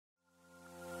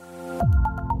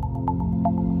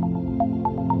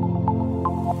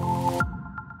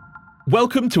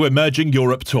Welcome to Emerging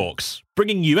Europe Talks,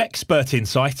 bringing you expert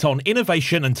insight on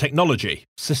innovation and technology,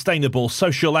 sustainable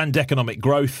social and economic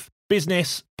growth,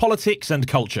 business, politics and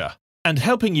culture, and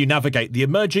helping you navigate the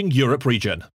Emerging Europe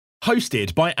region.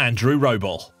 Hosted by Andrew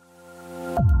Roble.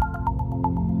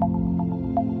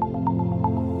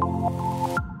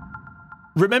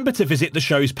 Remember to visit the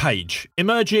show's page,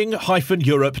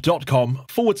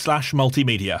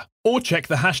 emerging-europe.com/multimedia, or check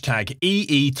the hashtag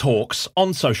EETalks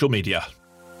on social media.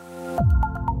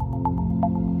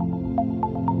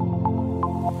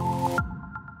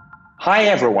 Hi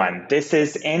everyone, this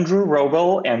is Andrew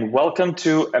Roble and welcome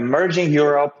to Emerging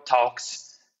Europe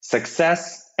Talks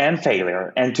Success and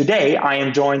Failure. And today I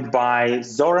am joined by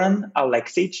Zoran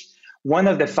Aleksic, one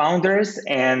of the founders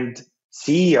and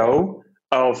CEO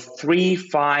of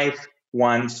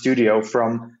 351 Studio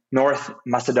from North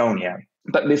Macedonia.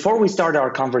 But before we start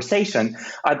our conversation,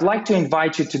 I'd like to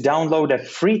invite you to download a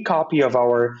free copy of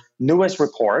our newest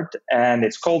report, and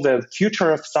it's called The Future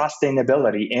of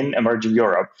Sustainability in Emerging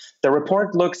Europe. The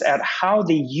report looks at how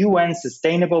the UN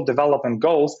Sustainable Development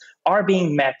Goals are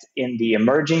being met in the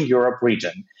Emerging Europe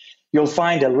region. You'll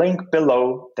find a link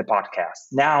below the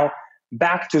podcast. Now,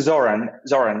 back to Zoran.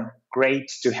 Zoran, great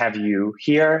to have you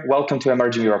here. Welcome to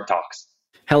Emerging Europe Talks.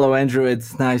 Hello, Andrew.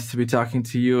 It's nice to be talking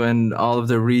to you and all of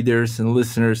the readers and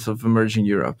listeners of Emerging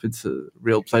Europe. It's a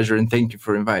real pleasure, and thank you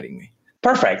for inviting me.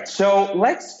 Perfect. So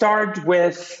let's start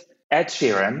with Ed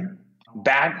Sheeran,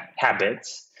 Bad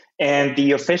Habits, and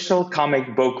the official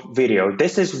comic book video.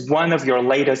 This is one of your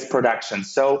latest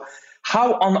productions. So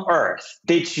how on earth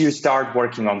did you start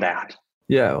working on that?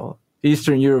 Yeah, well,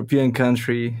 Eastern European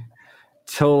country,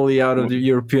 totally out of the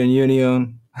European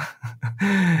Union.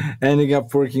 Ending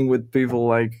up working with people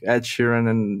like Ed Sheeran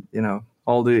and,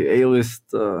 all the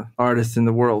A-list artists in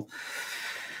the world.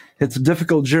 It's a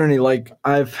difficult journey. Like,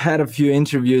 I've had a few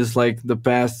interviews like the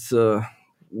past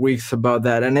weeks about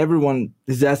that, and everyone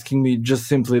is asking me just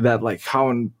simply that, like, how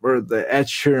on earth the Ed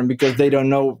Sheeran, because they don't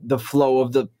know the flow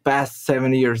of the past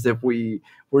 7 years that we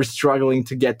were struggling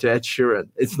to get to Ed Sheeran.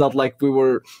 It's not like we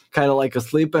were kind of like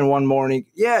asleep and one morning,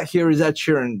 here is Ed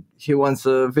Sheeran. He wants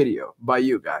a video by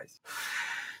you guys.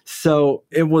 So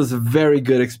it was a very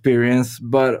good experience,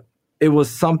 but it was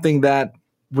something that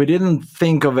we didn't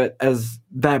think of it as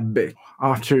that big.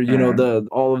 After,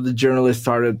 all of the journalists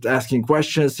started asking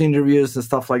questions, interviews and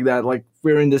stuff like that. Like,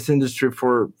 we're in this industry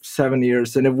for 7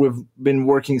 years, and we've been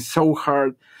working so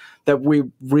hard that we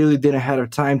really didn't have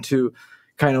time to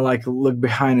kind of like look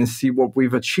behind and see what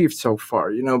we've achieved so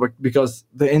far, but because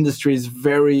the industry is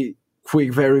very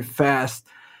quick, very fast.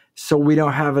 So we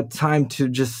don't have a time to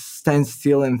just stand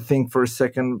still and think for a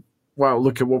second, wow,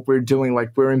 look at what we're doing.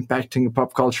 Like, we're impacting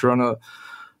pop culture on a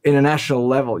international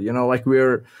level, like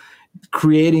we're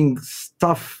creating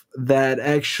stuff that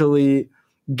actually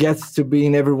gets to be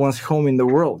in everyone's home in the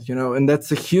world, and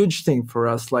that's a huge thing for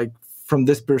us. Like, from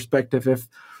this perspective, if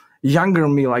younger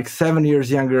me, like 7 years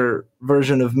younger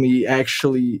version of me,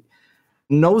 actually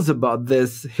knows about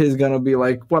this, he's gonna be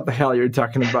like, what the hell you're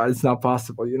talking about? It's not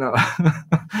possible,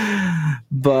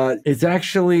 But it's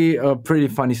actually a pretty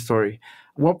funny story.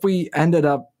 What we ended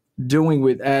up doing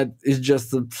with Ed is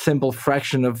just a simple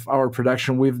fraction of our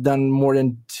production. We've done more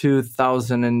than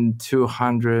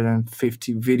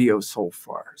 2,250 videos so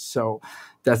far. So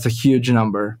that's a huge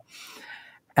number.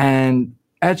 And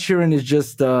Ed Sheeran is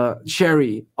just a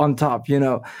cherry on top,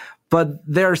 But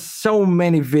there are so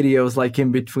many videos like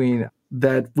in between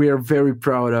that we are very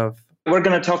proud of. We're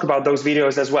going to talk about those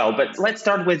videos as well, but let's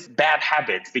start with Bad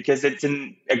Habits because it's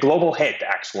a global hit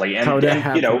actually. And,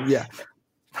 yeah,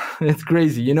 it's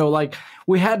crazy. Like,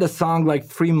 we had the song like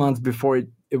 3 months before it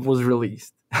was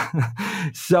released.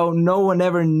 So no one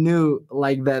ever knew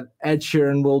like that Ed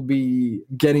Sheeran will be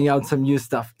getting out some new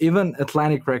stuff. Even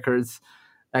Atlantic Records,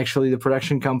 actually the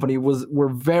production company, were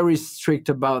very strict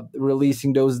about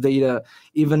releasing those data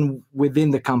even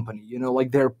within the company.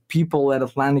 Like, there are people at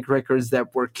Atlantic Records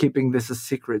that were keeping this a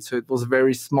secret. So it was a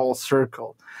very small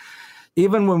circle.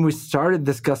 Even when we started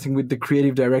discussing with the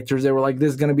creative directors, they were like, this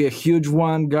is going to be a huge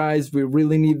one, guys. We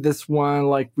really need this one.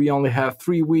 Like, we only have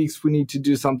 3 weeks. We need to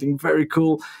do something very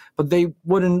cool. But they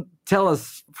wouldn't tell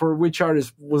us for which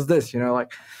artist was this,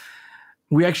 like.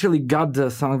 We actually got the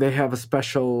song. They have a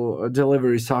special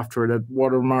delivery software that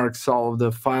watermarks all of the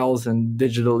files and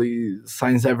digitally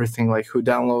signs everything, like who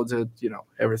downloads it,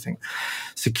 everything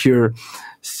secure.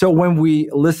 So when we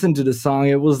listened to the song,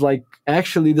 it was like,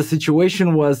 actually the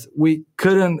situation was we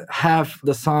couldn't have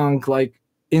the song like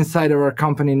inside of our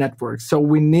company network. So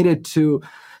we needed to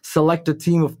select a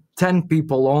team of 10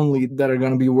 people only that are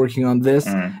going to be working on this.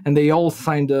 And they all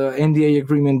signed an NDA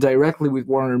agreement directly with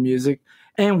Warner Music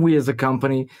and we as a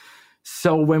company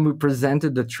So when we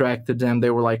presented the track to them,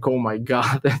 they were like, "Oh my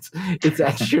God, it's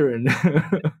Ed Sheeran."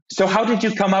 So how did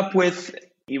you come up with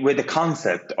the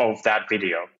concept of that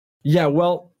video? Yeah,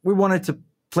 well, we wanted to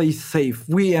play safe,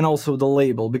 we and also the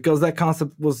label, because that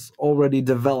concept was already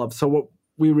developed. So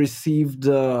we received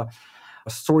a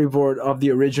storyboard of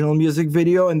the original music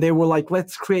video, and they were like,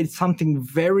 let's create something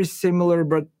very similar,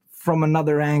 but from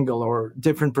another angle or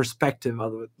different perspective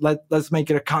of it. Let's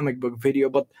make it a comic book video,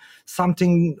 but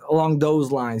something along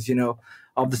those lines,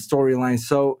 of the storyline.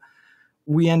 So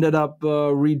we ended up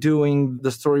redoing the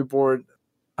storyboard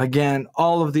again,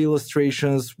 all of the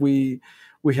illustrations. We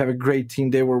have a great team.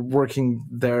 They were working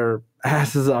their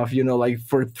asses off, like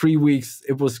for 3 weeks.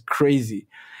 It was crazy.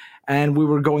 And we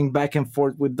were going back and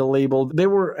forth with the label. They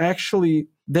were actually,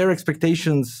 their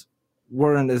expectations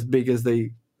weren't as big as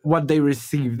what they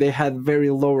received. They had very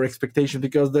lower expectations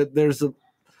because there's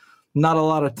not a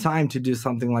lot of time to do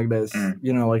something like this.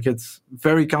 Like it's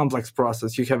very complex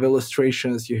process. You have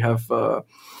illustrations, you have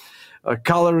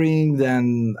coloring,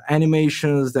 then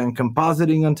animations, then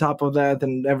compositing on top of that,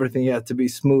 and everything had to be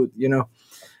smooth,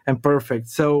 and perfect.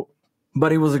 So,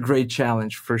 but it was a great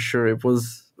challenge for sure. It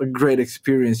was a great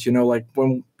experience, like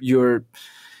when you're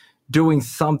doing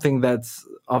something that's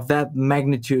of that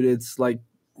magnitude, it's like,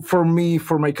 for me,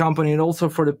 for my company, and also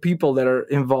for the people that are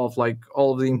involved, like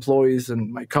all of the employees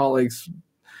and my colleagues,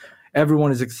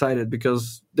 everyone is excited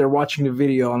because they're watching the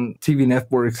video on TV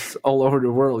networks all over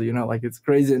the world, like it's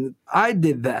crazy. And I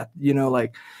did that, and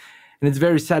it's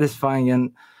very satisfying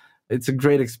and it's a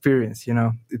great experience,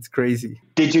 it's crazy.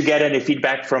 Did you get any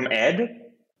feedback from Ed?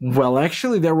 Well,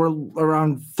 actually, there were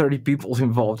around 30 people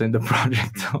involved in the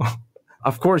project. So.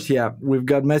 Of course, yeah, we've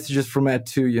got messages from Ed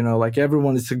too, like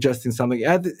everyone is suggesting something.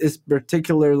 Ed is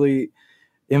particularly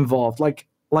involved, like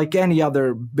any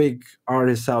other big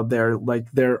artists out there.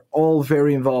 Like they're all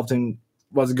very involved in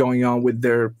what's going on with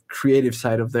their creative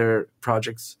side of their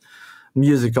projects,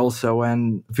 music also,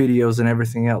 and videos and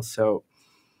everything else. So,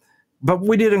 but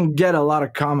we didn't get a lot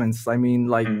of comments. I mean,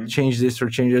 like change this or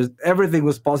change this. Everything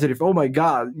was positive. Oh my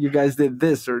God, you guys did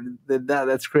this or did that.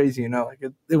 That's crazy, like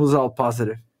it was all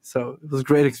positive. So it was a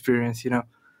great experience,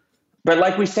 But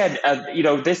like we said,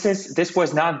 this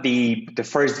was not the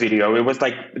first video. It was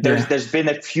like there's been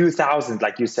a few thousand,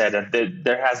 like you said, and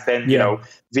there has been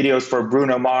videos for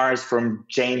Bruno Mars, from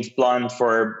James Blunt,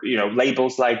 for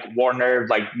labels like Warner,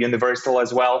 like Universal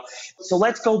as well. So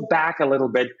let's go back a little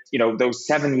bit, those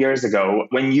 7 years ago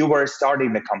when you were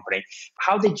starting the company.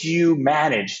 How did you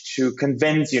manage to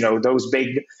convince those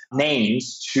big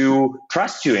names to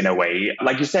trust you in a way?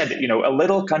 Like you said, a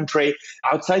little country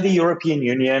outside the European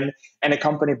Union and a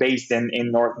company based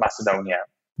in North Macedonia.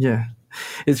 Yeah,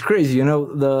 it's crazy.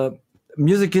 The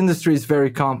music industry is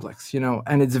very complex,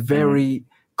 and it's a very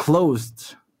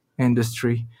closed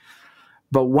industry.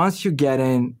 But once you get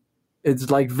in, it's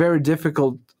like very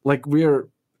difficult. Like we're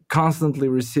constantly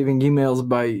receiving emails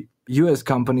by US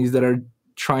companies that are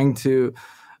trying to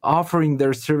offering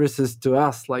their services to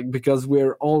us, like because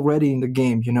we're already in the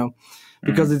game,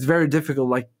 because it's very difficult.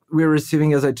 Like we're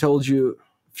receiving, as I told you,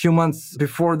 a few months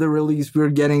before the release, we're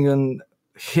getting on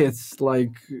hits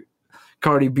like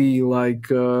Cardi B, like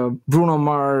Bruno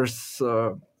Mars,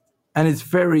 and it's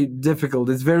very difficult.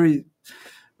 It's very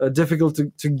difficult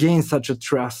to gain such a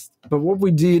trust. But what we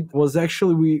did was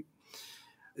actually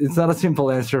it's not a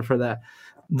simple answer for that.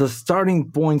 The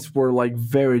starting points were like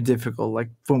very difficult. Like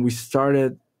when we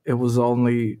started, it was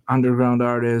only underground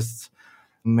artists,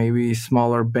 maybe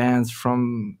smaller bands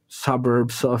from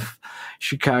suburbs of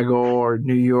Chicago or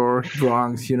New York,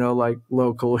 Bronx, like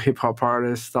local hip hop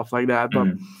artists, stuff like that. But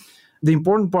the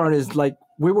important part is like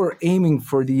we were aiming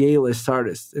for the A-list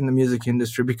artists in the music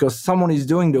industry because someone is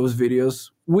doing those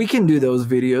videos. We can do those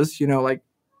videos, like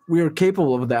we are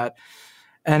capable of that.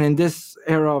 And in this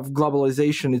era of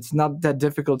globalization, it's not that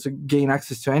difficult to gain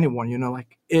access to anyone,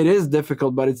 like it is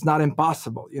difficult, but it's not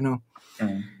impossible,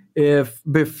 If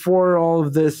before all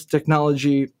of this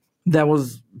technology, that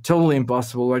was totally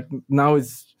impossible. Like now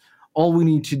it's all we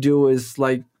need to do is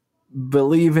like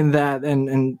believe in that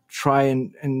and try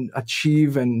and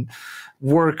achieve and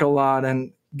work a lot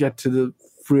and get to the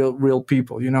real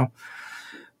people,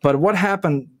 But what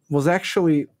happened was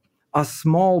actually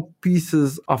small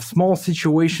pieces of small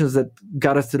situations that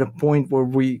got us to the point where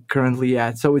we currently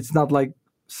at. So it's not like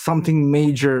something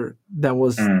major that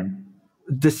was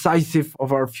decisive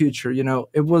of our future.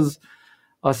 It was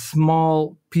a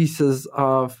small pieces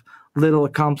of little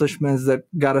accomplishments that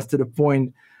got us to the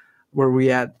point where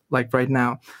we at like right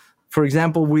now. For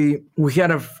example, we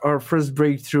had our first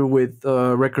breakthrough with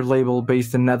a record label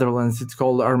based in Netherlands. It's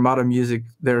called Armada Music.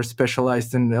 They're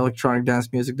specialized in electronic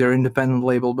dance music. They're an independent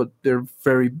label, but they're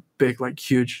very big, like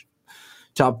huge,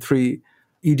 top 3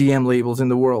 EDM labels in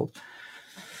the world.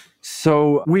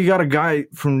 So we got a guy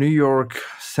from New York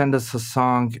send us a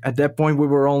song. At that point, we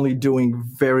were only doing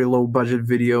very low budget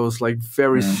videos, like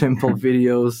very simple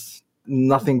videos.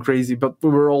 Nothing crazy, but we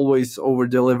were always over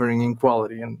delivering in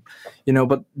quality. And,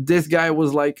 but this guy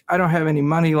was like, I don't have any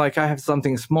money. Like, I have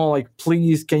something small. Like,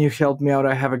 please, can you help me out?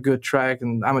 I have a good track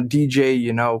and I'm a DJ,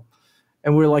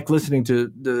 And we're like listening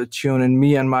to the tune. And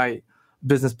me and my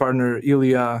business partner,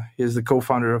 Ilya, is the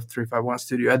co-founder of 351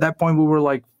 Studio. At that point, we were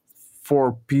like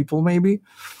 4 people maybe.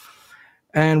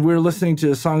 And we're listening to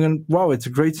the song and wow, it's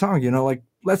a great song, like,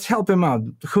 let's help him out.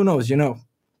 Who knows,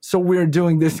 So we're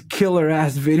doing this killer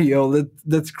ass video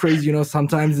that's crazy.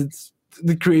 Sometimes it's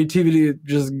the creativity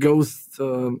just goes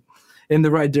in the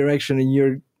right direction, and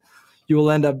you will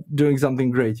end up doing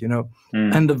something great.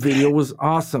 And the video was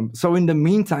awesome. So in the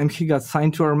meantime, he got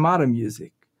signed to Armada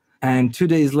Music, and 2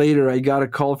 days later, I got a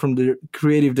call from the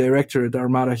creative director at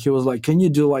Armada. He was like, "Can you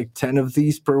do like 10 of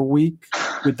these per week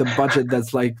with the budget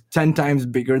that's like 10 times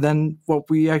bigger than what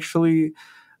we actually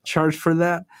charge for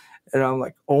that?" And I'm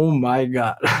like, oh my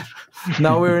God,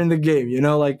 now we're in the game,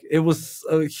 like it was,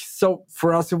 so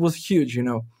for us, it was huge,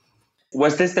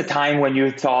 Was this the time when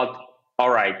you thought,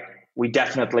 all right, we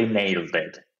definitely nailed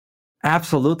it?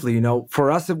 Absolutely.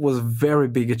 For us, it was a very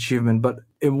big achievement, but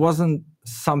it wasn't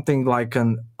something like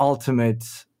an ultimate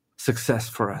success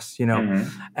for us,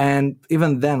 And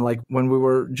even then, like when we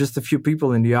were just a few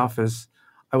people in the office,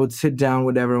 I would sit down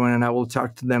with everyone and I will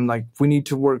talk to them like, we need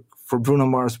to work for Bruno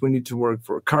Mars, we need to work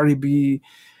for Cardi B,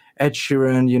 Ed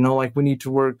Sheeran, like we need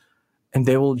to work. And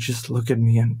they will just look at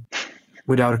me and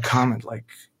without a comment, like,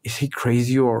 is he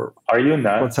crazy or are you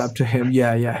nuts? What's up to him?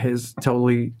 Yeah, he's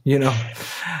totally,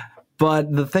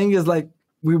 But the thing is, like,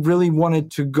 we really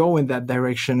wanted to go in that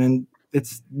direction, and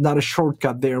it's not a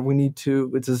shortcut there.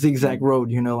 It's a zigzag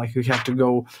road, like we have to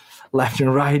go left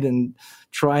and right and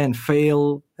try and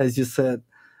fail, as you said.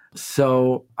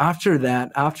 So after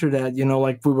that,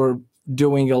 like we were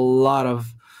doing a lot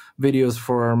of videos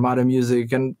for Armada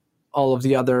Music and all of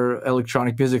the other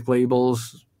electronic music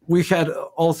labels. We had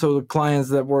also clients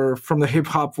that were from the hip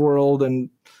hop world,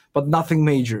 but nothing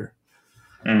major.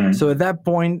 So at that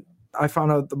point, I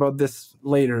found out about this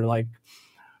later. Like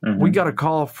we got a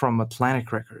call from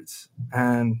Atlantic Records,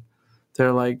 and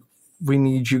they're like, "We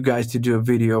need you guys to do a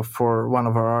video for one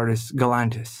of our artists,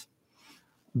 Galantis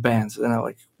bands." And I'm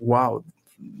like, wow,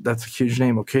 that's a huge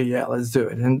name. Okay, yeah, let's do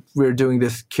it. And we're doing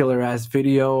this killer ass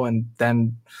video, and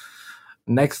then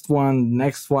next one,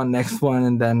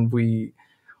 and then we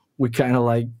kind of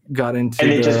like got into,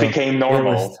 and it just became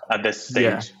normal at this stage.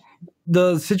 Yeah.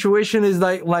 The situation is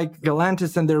like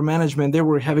Galantis and their management, they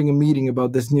were having a meeting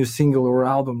about this new single or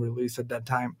album release at that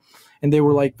time, and they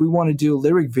were like, we want to do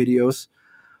lyric videos,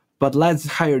 but let's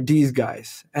hire these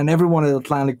guys. And everyone at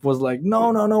Atlantic was like,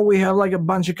 no, we have like a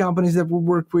bunch of companies that we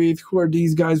work with. Who are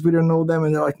these guys? We don't know them.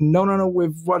 And they're like, no,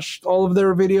 we've watched all of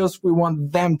their videos. We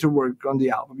want them to work on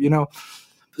the album,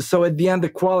 So at the end, the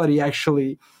quality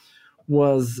actually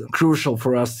was crucial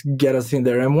for us to get us in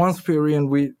there. And once we're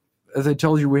in, as I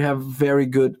told you, we have very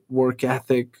good work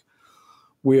ethic.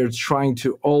 We are trying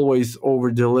to always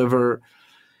over-deliver,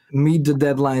 meet the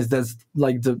deadlines. That's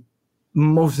like the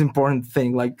most important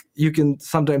thing. Like you can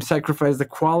sometimes sacrifice the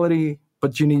quality,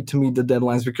 but you need to meet the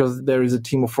deadlines because there is a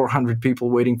team of 400 people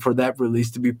waiting for that release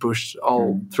to be pushed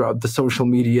all throughout the social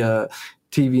media,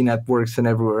 TV networks, and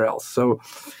everywhere else. So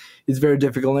it's very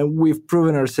difficult, and we've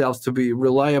proven ourselves to be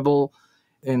reliable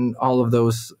in all of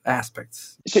those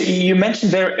aspects. So you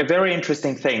mentioned a very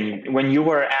interesting thing when you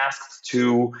were asked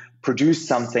to produce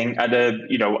something at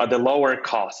a lower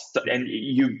cost, and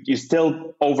you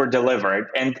still over-delivered.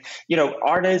 And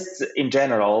artists in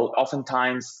general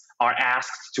oftentimes are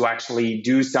asked to actually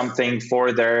do something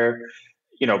for their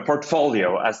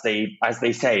portfolio, as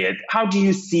they say it. How do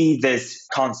you see this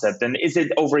concept, and is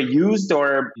it overused,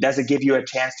 or does it give you a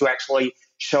chance to actually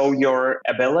show your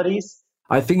abilities?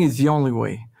 I think it's the only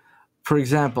way. For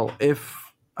example, if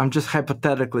I'm just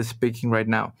hypothetically speaking right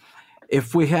now,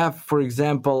 if we have, for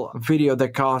example, a video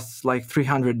that costs like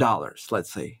 $300,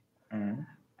 let's say,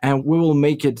 and we will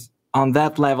make it on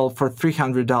that level for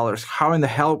 $300, how in the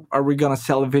hell are we going to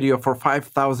sell a video for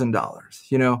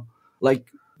 $5,000? Like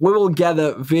we will get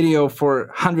a video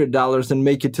for $100 and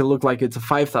make it to look like it's a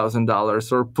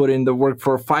 $5,000, or put in the work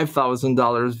for a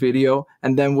 $5,000 video,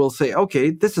 and then we'll say,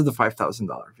 okay, this is the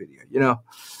 $5,000 video,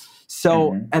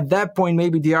 So at that point,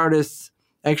 maybe the artists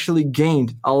actually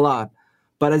gained a lot,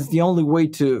 but it's the only way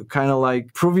to kind of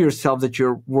like prove yourself that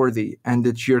you're worthy and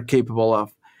that you're capable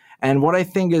of. And what I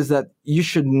think is that you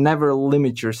should never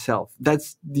limit yourself.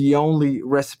 That's the only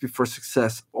recipe for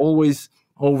success. Always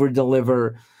over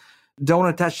deliver. Don't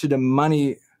attach to the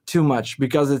money too much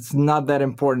because it's not that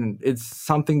important. It's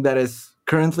something that is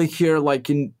currently here, like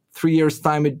in 3 years'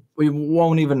 time, it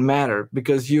won't even matter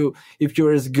because if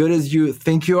you're as good as you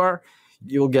think you are,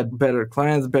 you'll get better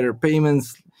clients, better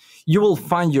payments. You will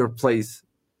find your place.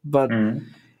 But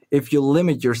if you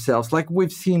limit yourselves, like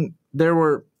we've seen,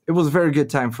 it was a very good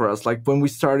time for us. Like when we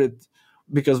started,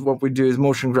 because what we do is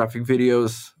motion graphic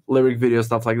videos, lyric videos,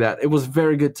 stuff like that. It was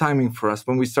very good timing for us.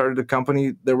 When we started the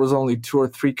company, there was only 2 or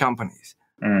 3 companies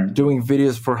doing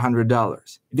videos for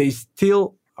 $100. They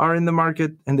still are in the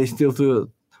market and they still do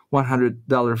 $100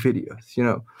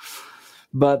 videos,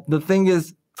 But the thing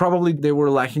is, probably they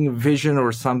were lacking a vision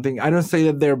or something. I don't say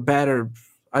that they're better.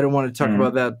 I don't want to talk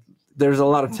about that. There's a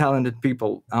lot of talented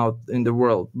people out in the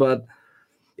world. But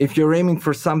if you're aiming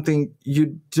for something,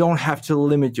 you don't have to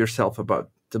limit yourself about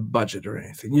the budget or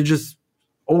anything. You just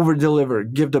over-deliver,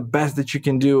 give the best that you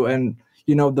can do, and,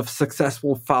 the success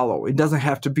will follow. It doesn't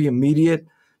have to be immediate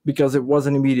because it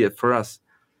wasn't immediate for us.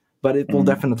 But it will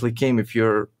definitely come if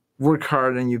you work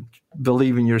hard and you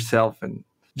believe in yourself and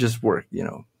just work,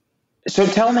 So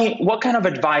tell me, what kind of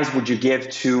advice would you give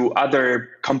to other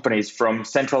companies from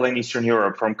Central and Eastern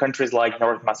Europe, from countries like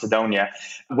North Macedonia,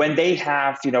 when they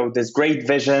have, this great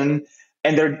vision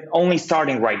and they're only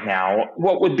starting right now?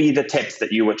 What would be the tips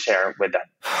that you would share with them?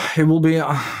 It will be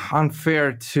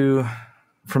unfair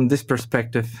from this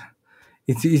perspective.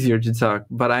 It's easier to talk,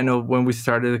 but I know when we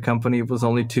started the company, it was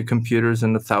only 2 computers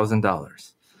and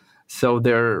 $1,000. So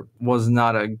there was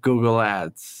not a Google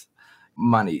Ads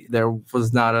money. There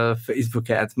was not a Facebook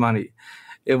ads money.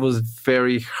 It was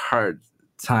very hard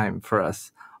time for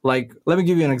us. Like, let me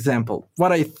give you an example.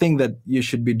 What I think that you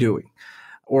should be doing,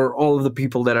 or all of the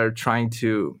people that are trying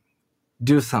to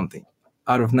do something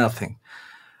out of nothing.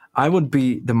 I would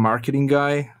be the marketing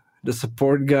guy, the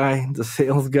support guy, the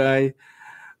sales guy,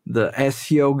 the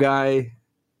SEO guy,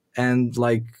 and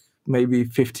like maybe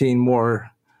 15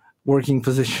 more working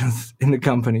positions in the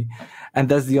company. And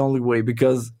that's the only way,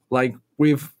 because like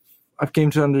I've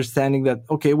came to understanding that,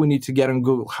 okay, we need to get on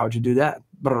Google. How to do that?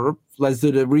 Let's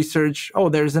do the research. Oh,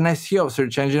 there's an SEO,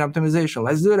 search engine optimization.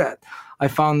 Let's do that. I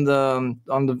found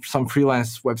on some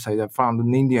freelance website, I found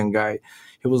an Indian guy.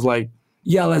 He was like,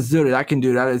 yeah, let's do it. I can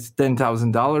do that. It's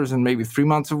 $10,000 and maybe 3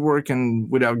 months of work, and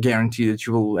without guarantee that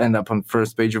you will end up on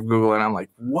first page of Google. And I'm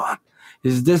like, what?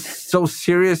 Is this so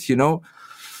serious,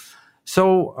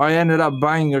 So I ended up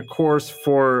buying a course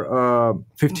for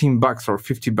 $15 or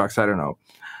 $50, I don't know.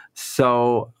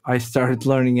 So I started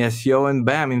learning SEO, and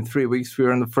bam, in 3 weeks, we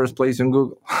were in the first place on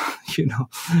Google,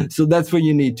 So that's what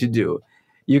you need to do.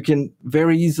 You can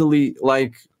very easily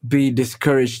be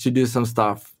discouraged to do some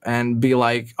stuff and be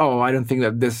like, oh, I don't think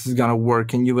that this is going to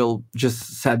work. And you will just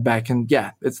sit back and,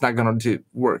 yeah, it's not going to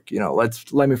work.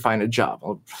 Let me find a job.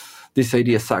 Or this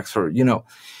idea sucks, or,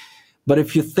 But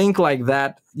if you think like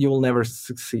that, you will never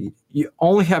succeed. You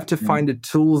only have to find the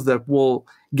tools that will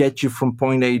get you from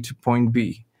point A to point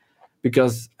B.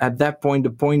 Because at that point, the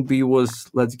point B was,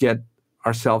 let's get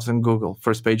ourselves in Google,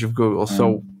 first page of Google.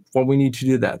 So what we need to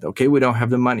do that. Okay, we don't have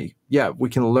the money. Yeah, we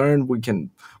can learn. We can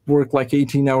work like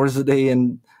 18 hours a day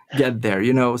and get there,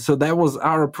 So that was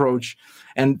our approach.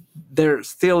 And there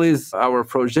still is our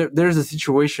approach. There's a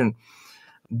situation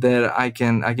that I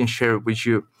can share with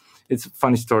you. It's a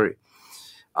funny story.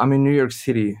 I'm in New York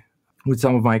City with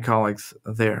some of my colleagues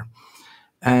there.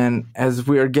 And as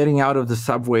we are getting out of the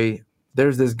subway,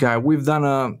 there's this guy. We've done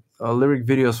a lyric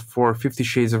videos for 50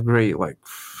 Shades of Grey, like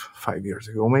 5 years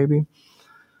ago, maybe.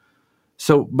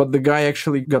 So, but the guy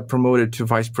actually got promoted to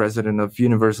vice president of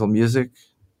Universal Music.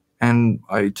 And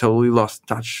I totally lost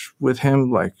touch with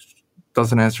him. Like,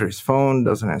 doesn't answer his phone,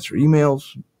 doesn't answer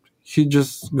emails. He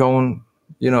just going,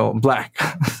 black.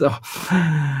 So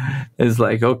it's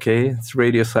like, okay, it's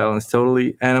radio silence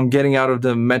totally. And I'm getting out of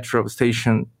the metro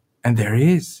station, and there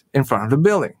he is in front of the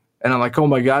building. And I'm like, oh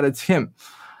my God, it's him.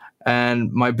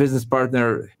 And my business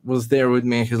partner was there with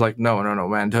me. He's like, no,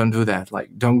 man, don't do that. Like,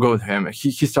 don't go to him.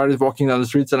 He started walking down the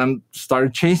streets, and I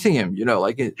started chasing him,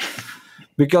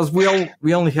 because we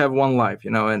only have one life,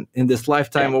 and in this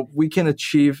lifetime, what we can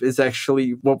achieve is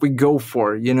actually what we go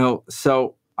for,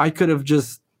 So I could have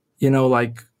just,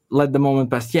 let the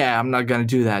moment pass. Yeah, I'm not going to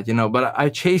do that, but I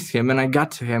chased him, and I got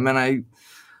to him, and I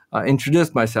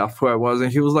introduced myself, who I was,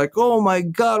 and he was like, oh my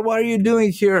God, what are you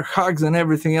doing here? Hugs and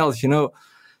everything else,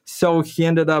 So he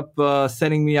ended up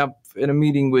setting me up in a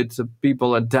meeting with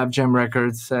people at Def Jam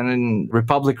Records and in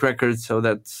Republic Records. So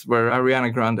that's where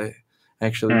Ariana Grande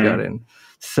actually got in.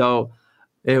 So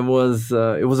it was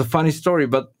a funny story,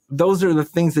 but those are the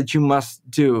things that you must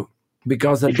do,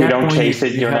 because at if you that don't point, chase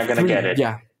it, you're not going to get it.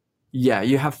 Yeah,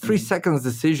 you have 3 seconds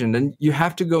decision, and you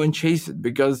have to go and chase it,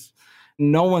 because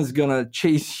no one's gonna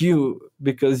chase you,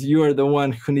 because you are the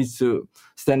one who needs to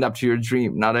stand up to your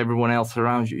dream, not everyone else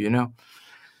around you, you know?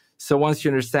 So once you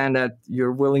understand that,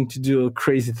 you're willing to do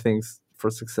crazy things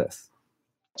for success.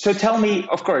 So tell me,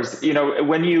 of course,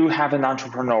 when you have an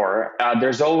entrepreneur,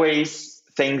 there's always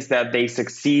things that they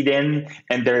succeed in,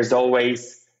 and there's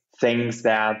always things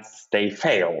that they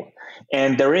fail.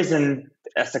 And there isn't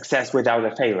a success without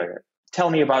a failure. Tell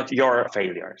me about your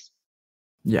failures.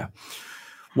 Yeah.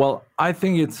 Well, I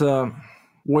think it's a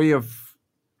way of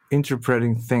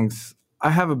interpreting things. I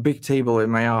have a big table in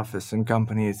my office and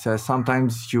company. It says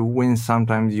sometimes you win,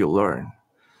 sometimes you learn.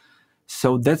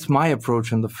 So that's my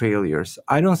approach on the failures.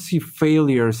 I don't see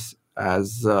failures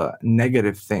as a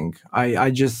negative thing.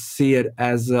 I just see it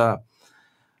as a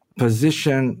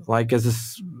position, like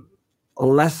as a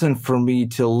lesson for me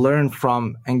to learn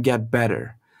from and get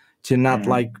better, to not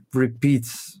like repeat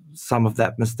some of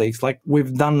that mistakes. Like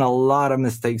we've done a lot of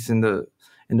mistakes in the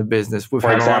business. We've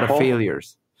had a lot of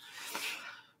failures.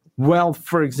 Well,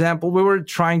 for example, we were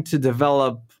trying to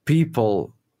develop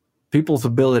people's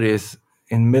abilities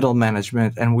in middle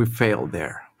management, and we failed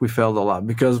there. We failed a lot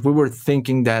because we were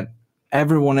thinking that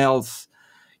everyone else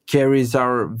carries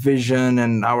our vision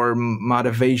and our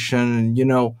motivation,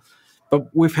 but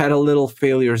we've had a little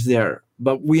failures there.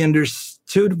 But we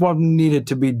understood what needed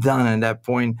to be done at that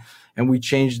point, and we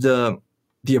changed the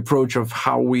approach of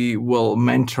how we will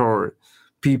mentor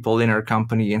people in our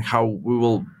company and how we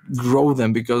will grow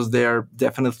them, because they are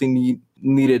definitely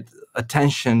needed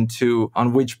attention to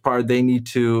on which part they need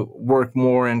to work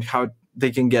more and how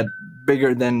they can get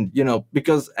bigger than,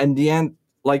 because in the end,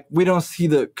 like we don't see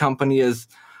the company as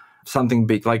something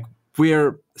big. Like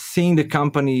we're seeing the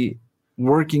company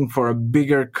working for a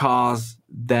bigger cause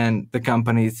than the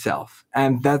company itself.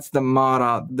 And that's the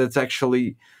motto that's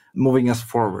actually moving us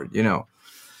forward,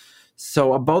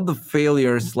 So about the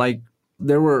failures, like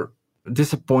there were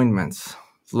disappointments.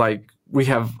 Like we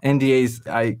have NDAs.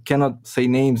 I cannot say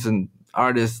names and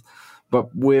artists,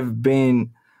 but we've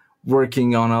been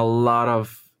working on a lot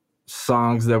of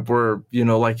songs that were,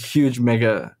 like huge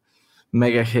mega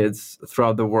hits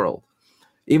throughout the world,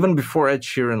 even before Ed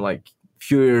Sheeran, like a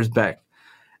few years back.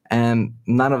 And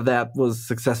none of that was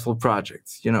successful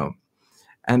projects,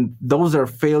 And those are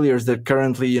failures that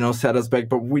currently, set us back,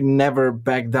 but we never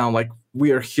back down. Like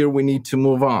we are here, we need to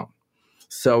move on.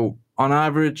 So on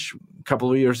average, a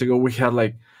couple of years ago, we had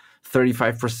like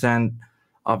 35%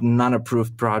 of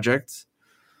non-approved projects,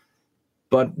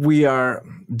 but we are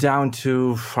down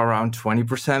to around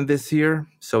 20% this year.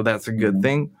 So that's a good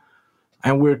thing.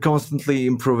 And we're constantly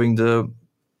improving the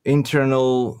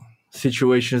internal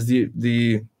situations,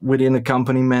 the within the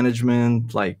company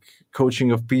management, like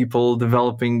coaching of people,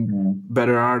 developing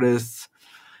better artists.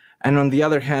 And on the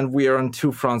other hand, we are on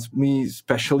two fronts. Me,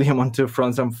 especially, I'm on two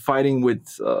fronts. I'm fighting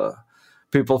with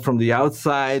people from the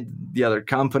outside, the other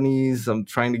companies. I'm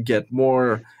trying to get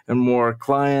more and more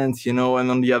clients, And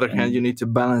on the other hand, you need to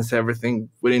balance everything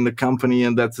within the company,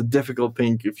 and that's a difficult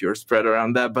thing if you're spread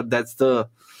around that. But that's the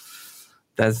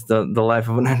life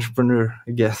of an entrepreneur,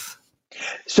 I guess.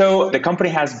 So the company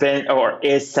has been or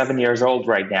is 7 years old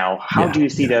right now. How do you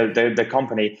see the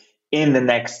company in the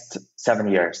next 7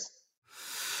 years?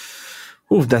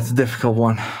 Ooh, that's a difficult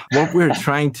one. What we're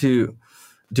trying to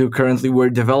do currently, we're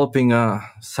developing a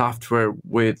software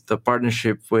with the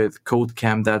partnership with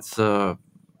CodeCamp. That's a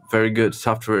very good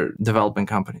software development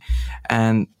company.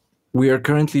 And we are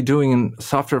currently doing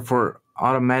software for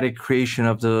automatic creation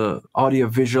of the audio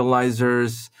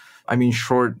visualizers,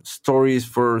 short stories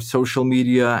for social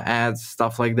media, ads,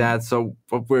 stuff like that. So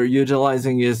what we're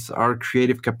utilizing is our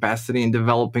creative capacity in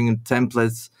developing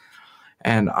templates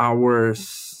and our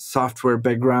software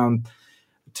background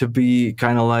to be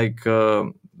kind of like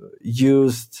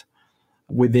used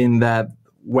within that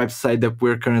website that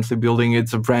we're currently building.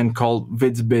 It's a brand called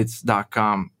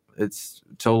vidsbits.com. It's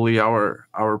totally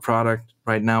our product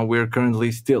right now. We're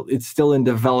currently it's still in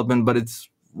development, but it's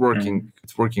working.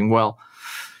 It's working well.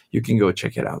 You can go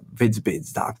check it out,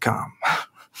 vidsbits.com.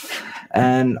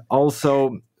 And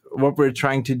also what we're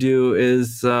trying to do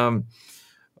is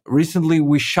recently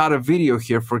we shot a video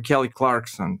here for Kelly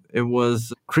Clarkson. It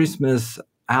was a Christmas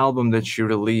album that she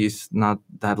released not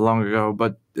that long ago,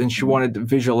 and she wanted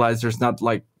visualizers, not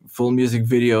like full music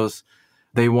videos.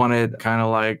 They wanted kind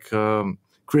of like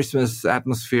Christmas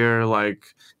atmosphere, like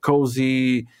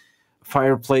cozy,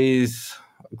 fireplace,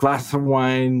 glass of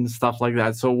wine, stuff like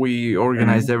that. So we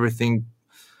organized everything,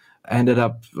 ended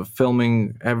up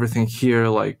filming everything here,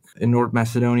 like in North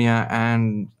Macedonia,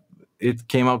 and it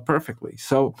came out perfectly.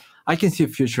 So I can see a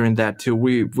future in that too.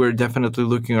 We're definitely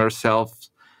looking ourselves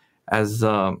as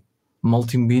a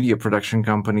multimedia production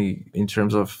company in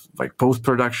terms of like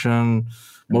post-production,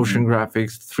 motion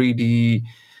graphics, 3D,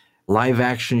 live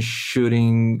action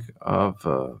shooting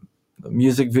of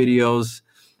music videos.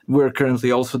 We're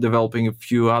currently also developing a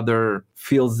few other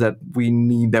fields that we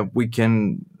need that we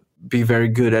can be very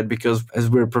good at, because as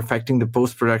we're perfecting the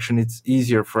post-production, it's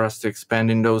easier for us to expand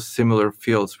in those similar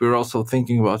fields. We're also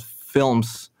thinking about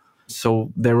films.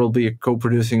 So there will be a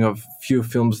co-producing of few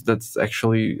films that's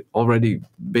actually already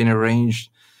been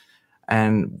arranged.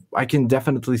 And I can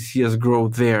definitely see us grow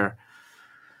there.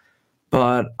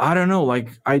 But I don't know,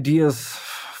 like ideas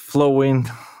flow in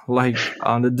like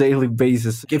on a daily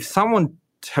basis. If someone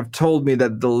have told me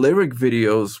that the lyric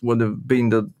videos would have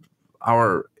been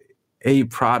our A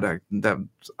product, that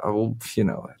I will,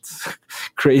 it's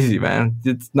crazy, man.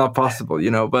 It's not possible,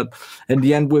 but in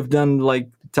the end, we've done like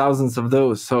thousands of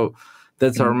those. So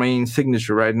that's our main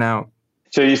signature right now.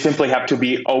 So you simply have to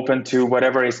be open to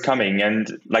whatever is coming.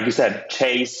 And like you said,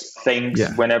 chase things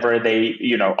whenever they,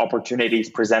 opportunities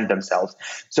present themselves.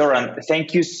 Zoran,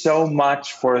 thank you so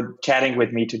much for chatting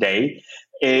with me today.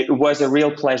 It was a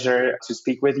real pleasure to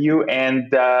speak with you, and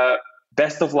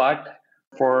best of luck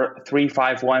for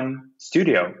 351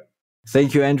 Studio.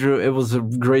 Thank you, Andrew. It was a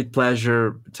great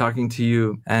pleasure talking to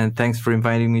you, and thanks for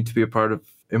inviting me to be a part of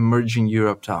Emerging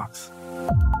Europe Talks.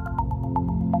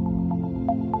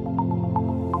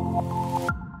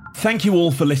 Thank you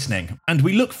all for listening, and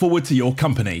we look forward to your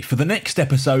company for the next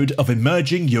episode of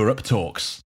Emerging Europe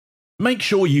Talks. Make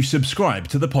sure you subscribe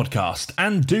to the podcast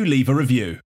and do leave a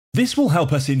review. This will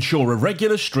help us ensure a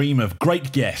regular stream of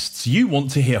great guests you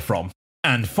want to hear from.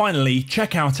 And finally,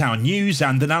 check out our news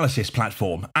and analysis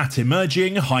platform at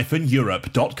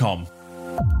emerging-europe.com.